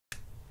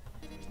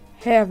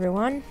Hey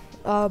everyone,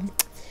 we're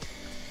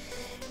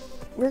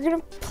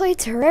gonna play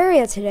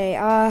Terraria today.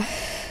 I've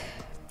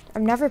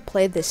never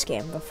played this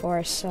game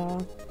before,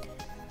 so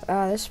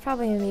this is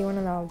probably gonna be one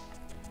of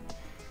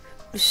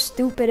the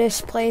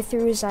stupidest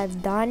playthroughs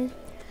I've done.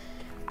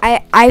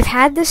 I've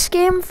had this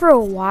game for a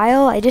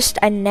while.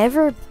 I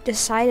never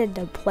decided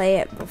to play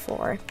it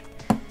before.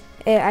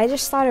 I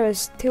just thought it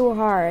was too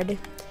hard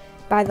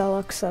by the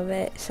looks of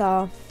it.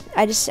 So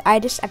I've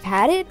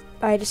had it.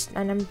 I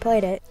never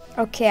played it.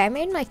 Okay, I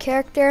made my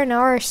character.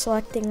 Now we're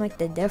selecting like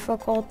the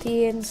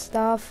difficulty and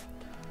stuff.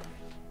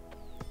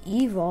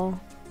 Evil.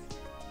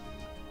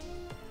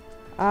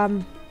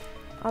 I'll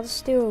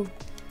just do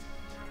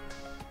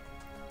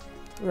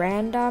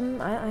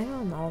random. I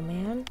don't know,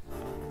 man.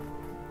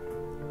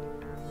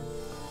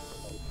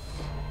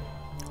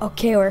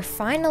 Okay, we're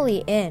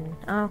finally in.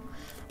 I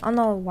don't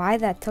know why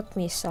that took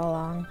me so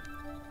long.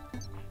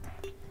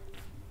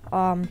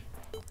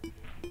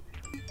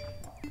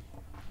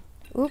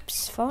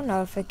 Oops, phone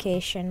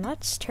notification.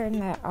 Let's turn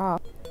that off.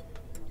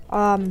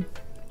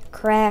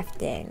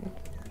 Crafting.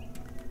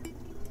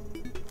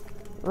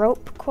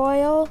 Rope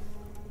coil.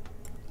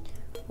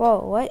 Whoa,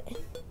 what?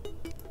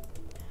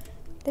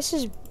 This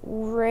is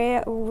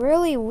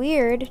really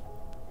weird.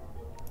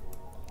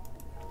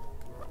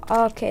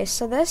 Okay,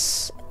 so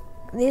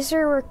these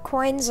are where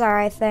coins are,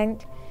 I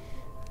think.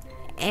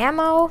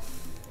 Ammo.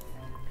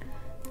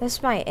 This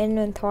is my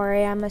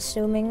inventory, I'm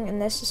assuming, and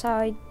this is how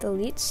I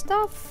delete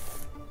stuff.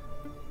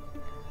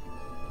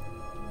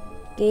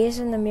 Gaze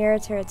in the mirror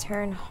to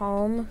return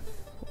home.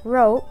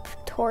 Rope,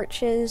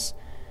 torches,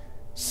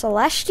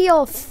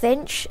 celestial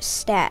finch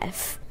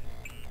staff.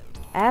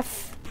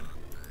 F.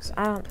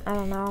 I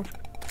don't know.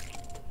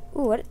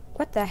 Ooh,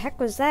 what the heck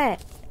was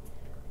that?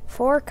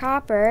 4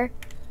 copper.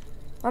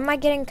 Why am I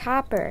getting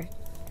copper?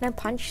 Can I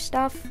punch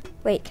stuff?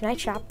 Wait, can I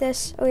chop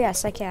this? Oh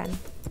yes, I can.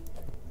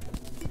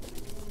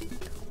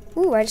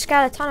 Ooh, I just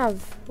got a ton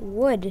of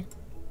wood.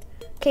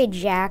 Okay,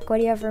 Jack, what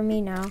do you have for me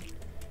now?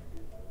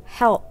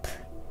 Help.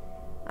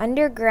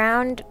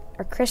 Underground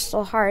or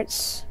crystal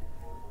hearts.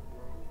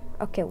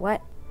 Okay,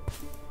 what?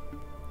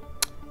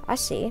 I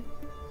see.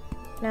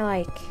 Can I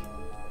like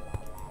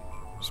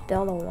just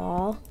build a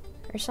wall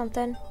or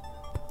something?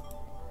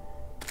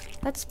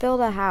 Let's build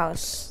a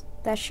house.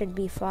 That should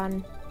be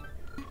fun.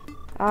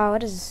 Oh,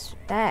 what is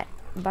that?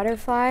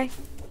 Butterfly?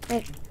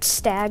 It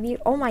stab you?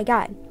 Oh my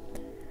god.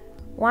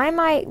 Why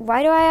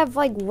do I have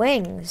like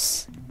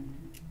wings?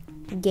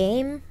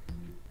 Game?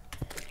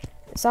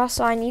 It's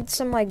also, I need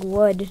some like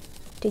wood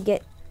to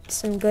get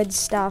some good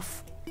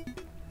stuff.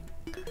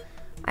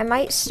 I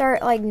might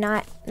start like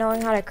not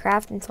knowing how to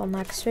craft until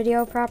next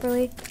video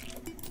properly.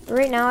 But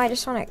right now I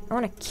just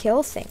wanna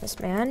kill things,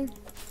 man.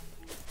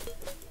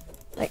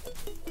 Like,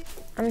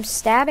 I'm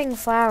stabbing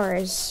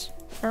flowers.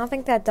 I don't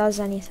think that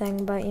does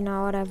anything, but you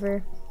know,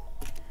 whatever.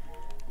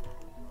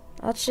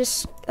 Let's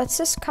just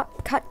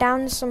cut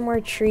down some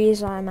more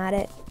trees while I'm at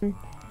it.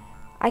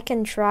 I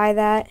can try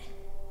that.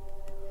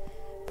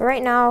 But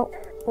right now,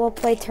 we'll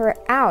play Terraria.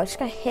 Ow, it's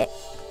gonna hit.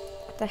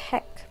 What the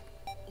heck?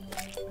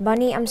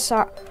 Bunny, I'm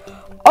sorry.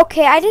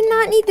 Okay, I did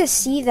not need to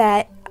see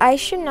that. I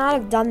should not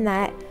have done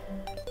that.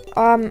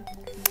 I'm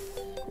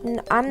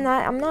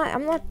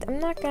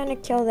not gonna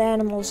kill the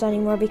animals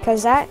anymore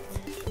because that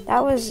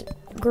was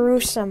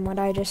gruesome what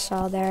I just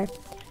saw there.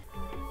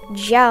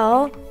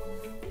 Gel,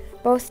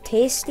 both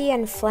tasty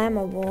and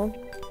flammable.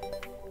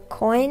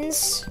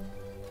 Coins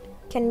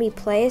can be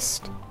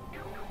placed.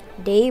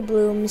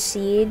 Daybloom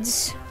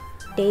seeds.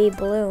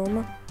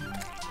 Daybloom.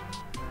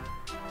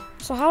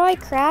 So how do I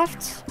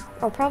craft?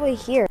 Oh, probably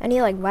here.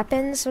 Any like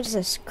weapons? What is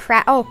this?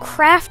 Oh,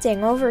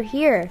 crafting over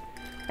here.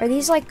 Are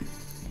these like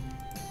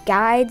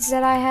guides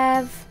that I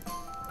have?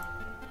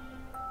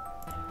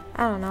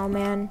 I don't know,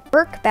 man.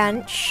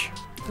 Workbench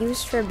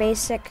used for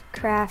basic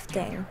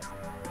crafting.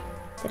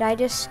 Did I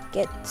just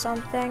get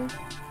something?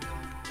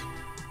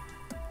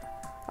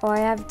 Oh, I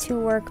have 2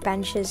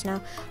 workbenches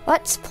now.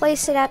 Let's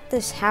place it at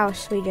this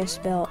house we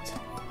just built.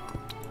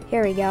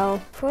 Here we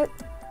go. Put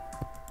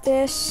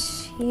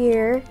this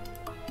here.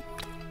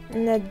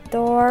 And the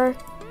door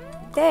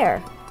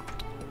there.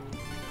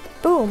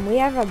 Boom, we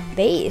have a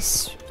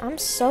base. I'm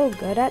so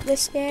good at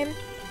this game.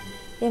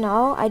 You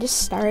know, I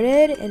just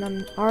started and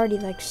I'm already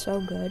like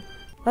so good.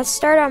 Let's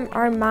start on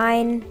our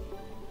mine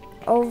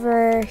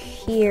over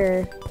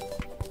here.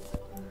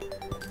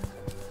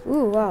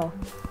 Ooh, whoa.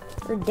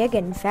 We're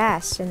digging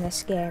fast in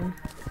this game.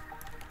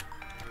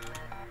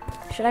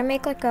 Should I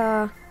make like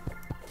a...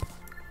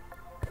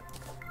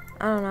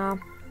 I don't know.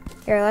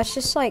 Here, let's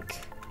just like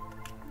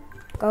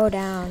go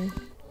down.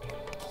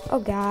 Oh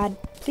god.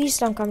 Please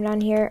don't come down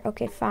here.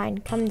 Okay, fine.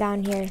 Come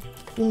down here.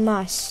 You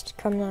must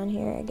come down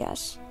here, I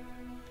guess.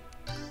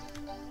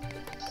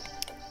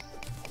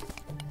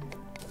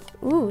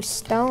 Ooh,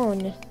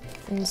 stone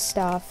and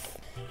stuff.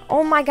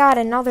 Oh my god,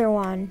 another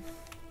one.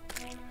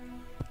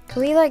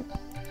 Can we like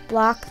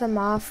block them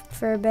off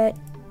for a bit?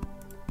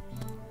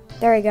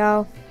 There we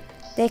go.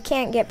 They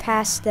can't get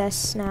past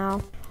this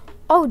now.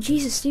 Oh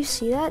Jesus, do you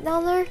see that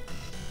down there?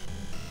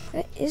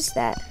 What is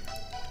that?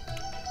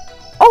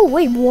 Oh,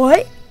 wait,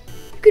 what?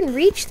 You can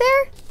reach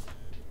there?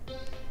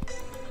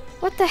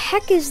 What the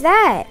heck is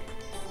that?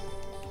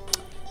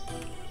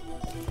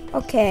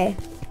 Okay,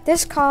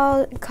 this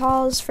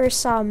calls for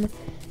some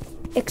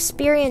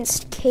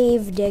experienced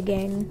cave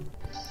digging.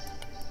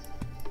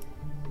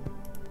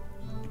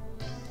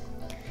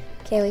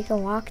 Okay, we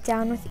can walk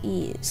down with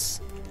ease.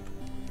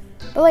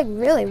 But like,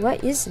 really,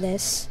 what is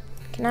this?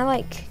 Can I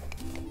like,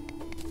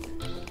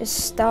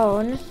 just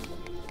stone?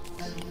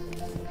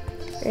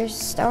 There's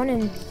stone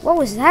and, what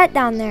was that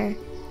down there?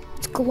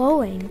 It's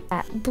glowing.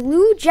 That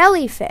blue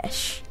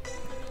jellyfish.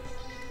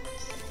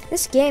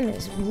 This game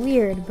is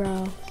weird,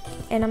 bro.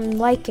 And I'm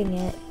liking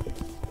it.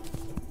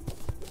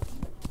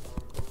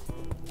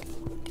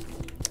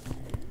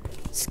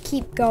 Let's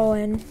keep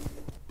going.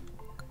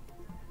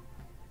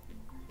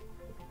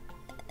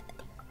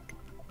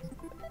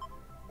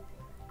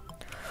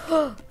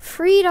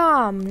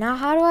 Freedom! Now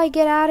how do I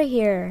get out of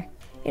here?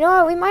 You know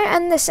what, we might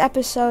end this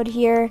episode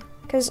here,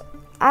 because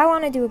I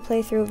want to do a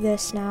playthrough of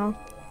this now.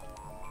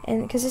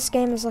 And because this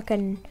game is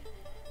looking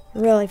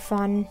really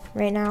fun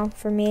right now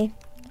for me.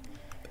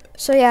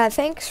 So yeah,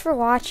 thanks for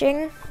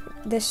watching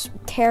this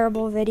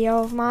terrible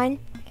video of mine.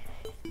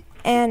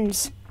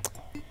 And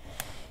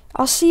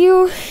I'll see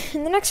you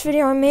in the next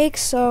video I make,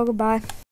 so goodbye.